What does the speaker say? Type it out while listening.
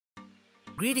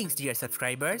Greetings dear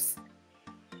subscribers.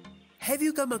 Have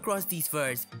you come across these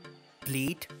words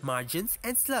bleed, margins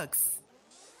and slugs?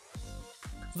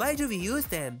 Why do we use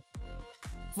them?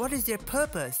 What is their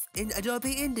purpose in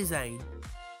Adobe InDesign?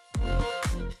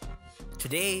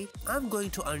 Today, I'm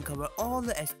going to uncover all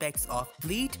the aspects of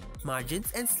bleed,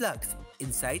 margins and slugs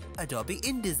inside Adobe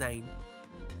InDesign.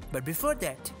 But before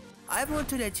that, I want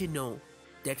to let you know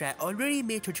that I already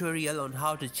made a tutorial on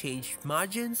how to change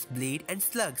margins, bleed and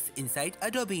slugs inside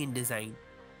Adobe InDesign.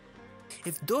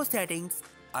 If those settings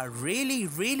are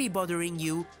really bothering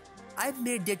you, I've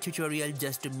made that tutorial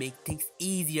just to make things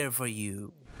easier for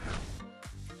you.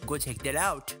 Go check that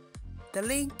out. The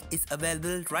link is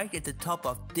available right at the top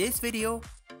of this video,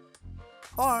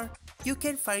 or you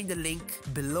can find the link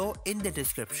below in the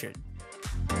description.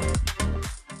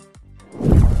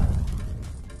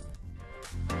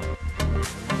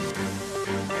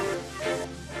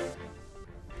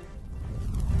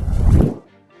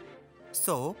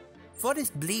 So, what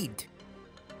is bleed?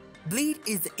 Bleed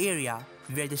is the area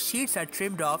where the sheets are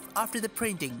trimmed off after the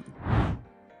printing.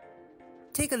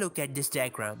 Take a look at this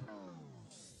diagram.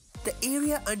 The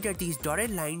area under these dotted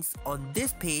lines on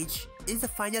this page is the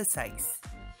final size.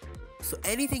 So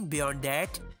anything beyond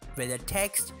that, whether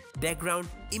text, background,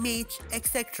 image,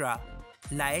 etc.,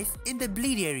 lies in the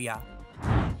bleed area.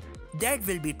 That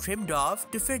will be trimmed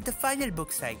off to fit the final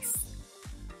book size.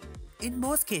 In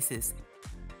most cases,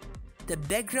 the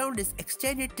background is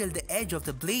extended till the edge of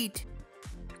the bleed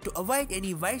to avoid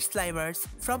any white slivers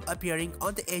from appearing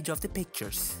on the edge of the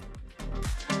pictures.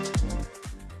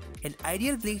 An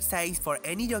ideal bleed size for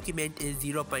any document is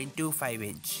 0.25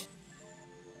 inch.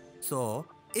 So,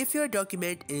 if your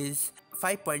document is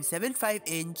 5.75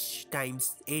 inch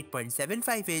times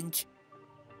 8.75 inch,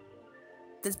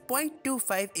 the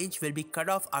 0.25 inch will be cut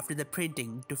off after the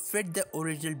printing to fit the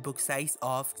original book size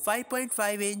of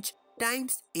 5.5 inch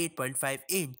times 8.5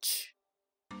 inch.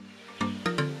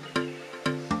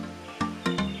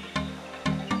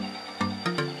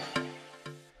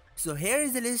 So here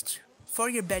is the list for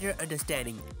your better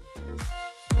understanding.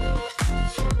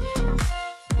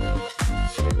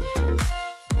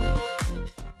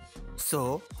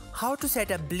 So, how to set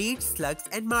up bleed, slugs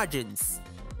and margins?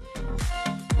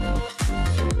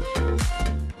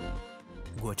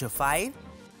 Go to File,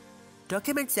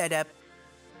 Document Setup.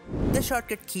 The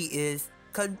shortcut key is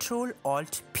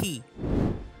Ctrl-Alt-P.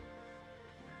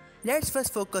 Let's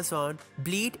first focus on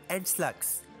bleed and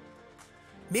slugs.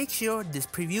 Make sure this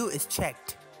preview is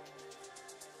checked.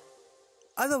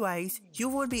 Otherwise, you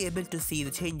won't be able to see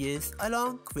the changes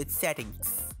along with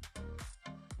settings.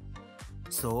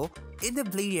 So, in the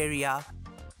bleed area,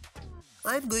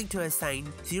 I'm going to assign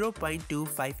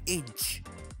 0.25 inch,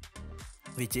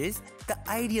 which is the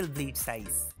ideal bleed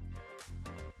size.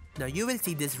 Now you will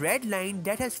see this red line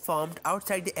that has formed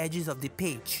outside the edges of the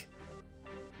page.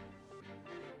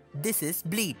 This is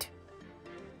bleed.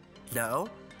 Now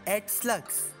add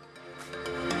slugs.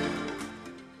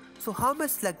 So how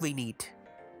much slug we need?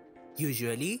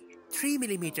 Usually 3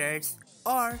 mm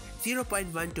or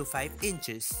 0.125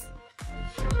 inches.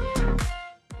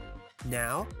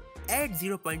 Now add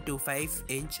 0.25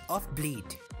 inch of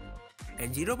bleed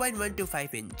and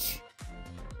 0.125 inch.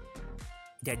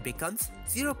 That becomes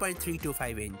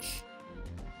 0.325 inch.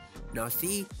 Now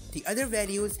see, the other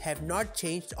values have not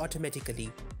changed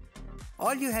automatically.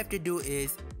 All you have to do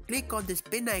is click on this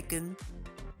pin icon.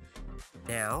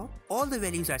 Now all the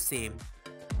values are same.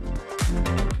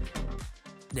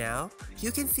 Now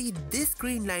you can see this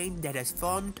green line that has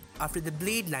formed after the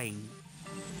bleed line.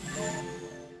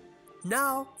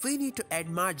 Now we need to add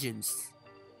margins.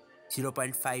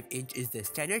 0.5 inch is the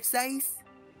standard size.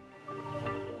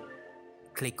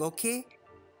 Click OK,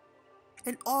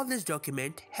 and all this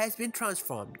document has been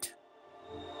transformed.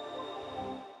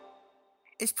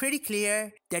 It's pretty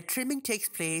clear that trimming takes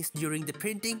place during the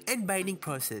printing and binding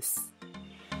process.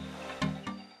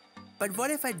 But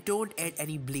what if I don't add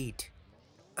any bleed?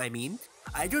 I mean,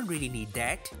 I don't really need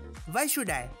that. Why should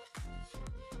I?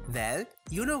 Well,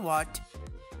 you know what?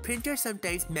 Printers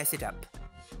sometimes mess it up.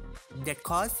 That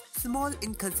cause small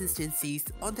inconsistencies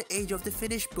on the edge of the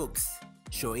finished books,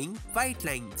 showing white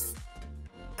lines.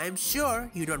 I'm sure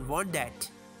you don't want that.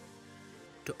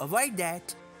 To avoid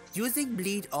that, using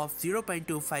bleed of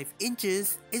 0.25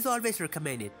 inches is always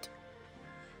recommended.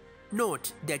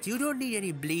 Note that you don't need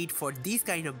any bleed for these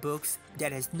kind of books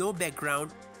that has no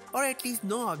background or at least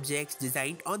no objects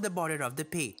designed on the border of the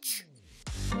page.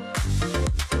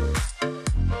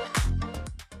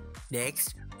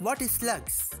 Next, what is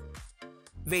slugs?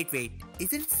 Wait,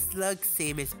 isn't slug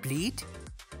same as bleed?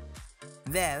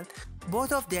 Well,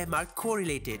 both of them are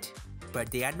correlated, but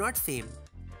they are not same.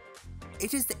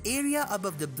 It is the area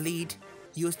above the bleed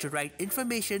used to write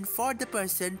information for the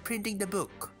person printing the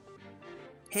book.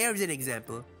 Here's an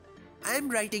example. I am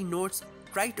writing notes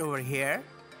right over here.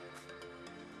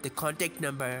 The contact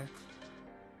number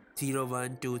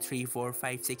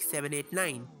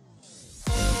 0123456789.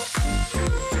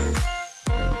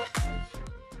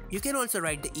 You can also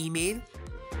write the email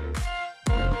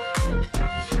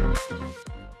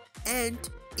and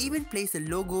even place a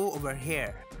logo over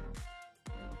here.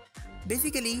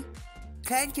 Basically,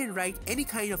 client can write any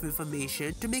kind of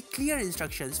information to make clear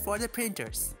instructions for the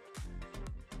printers.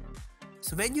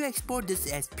 So when you export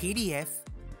this as PDF,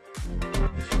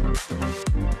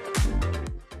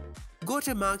 go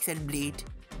to Marks and Bleed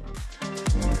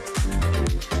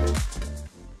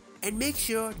and make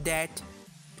sure that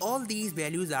all these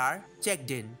values are checked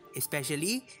in,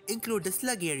 especially include the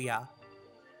slug area.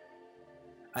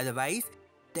 Otherwise,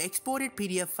 the exported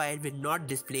PDF file will not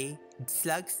display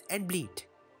slugs and bleed.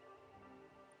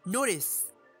 Notice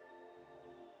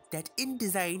that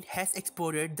InDesign has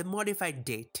exported the modified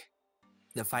date,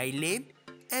 the file name,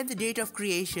 and the date of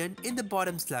creation in the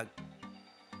bottom slug.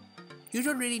 You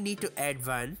don't really need to add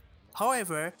one.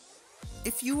 However,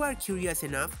 if you are curious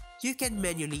enough, you can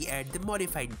manually add the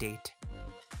modified date.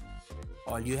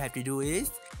 All you have to do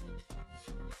is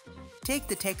take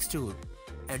the text tool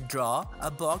and draw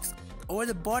a box over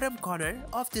the bottom corner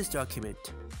of this document.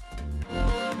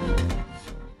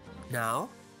 Now,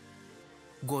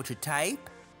 go to Type,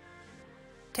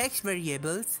 Text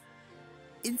Variables,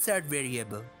 Insert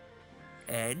Variable,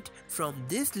 and from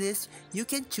this list you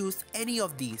can choose any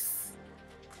of these.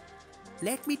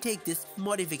 Let me take this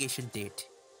modification date.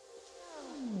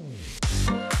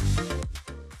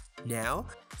 Now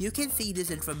you can see this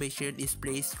information is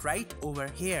placed right over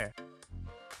here.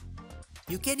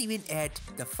 You can even add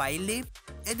the file name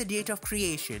and the date of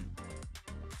creation.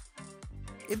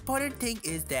 Important thing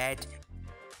is that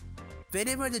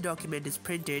whenever the document is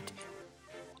printed,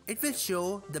 it will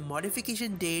show the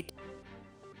modification date,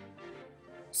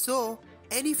 so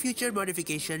any future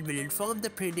modification will inform the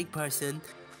printing person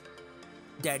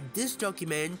that this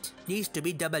document needs to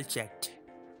be double checked.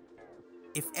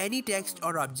 If any text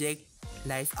or object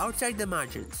lies outside the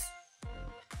margins,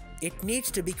 it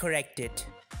needs to be corrected.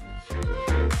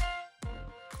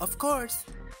 Of course,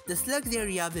 the slugs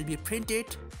area will be printed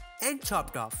and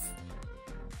chopped off.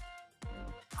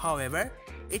 However,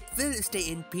 it will stay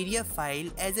in PDF file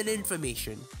as an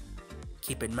information.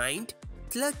 Keep in mind,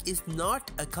 slug is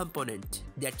not a component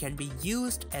that can be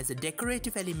used as a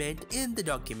decorative element in the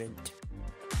document.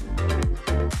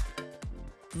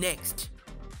 Next,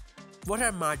 what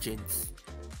are margins?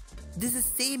 This is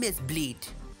same as bleed.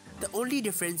 The only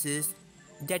difference is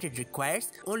that it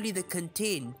requires only the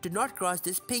contain to not cross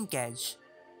this pink edge,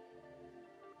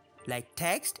 like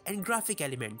text and graphic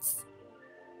elements.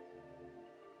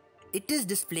 It is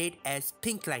displayed as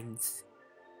pink lines.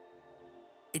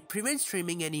 It prevents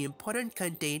trimming any important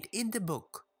content in the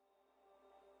book.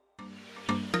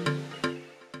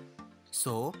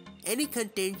 So, any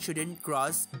content shouldn't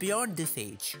cross beyond this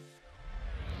edge.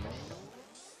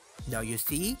 Now you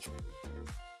see,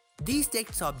 these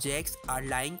text objects are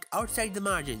lying outside the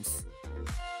margins.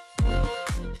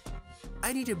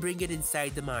 I need to bring it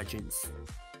inside the margins.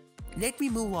 Let me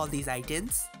move all these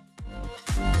items.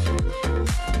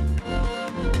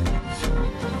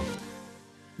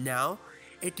 Now,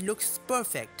 it looks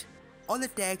perfect. All the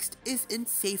text is in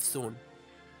safe zone.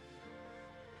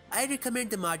 I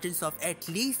recommend the margins of at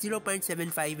least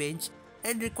 0.75 inch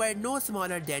and require no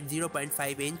smaller than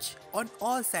 0.5 inch on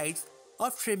all sides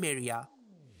of trim area.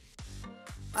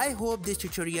 I hope this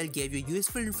tutorial gave you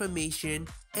useful information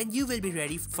and you will be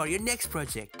ready for your next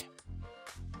project.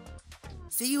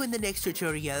 See you in the next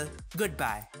tutorial.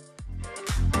 Goodbye.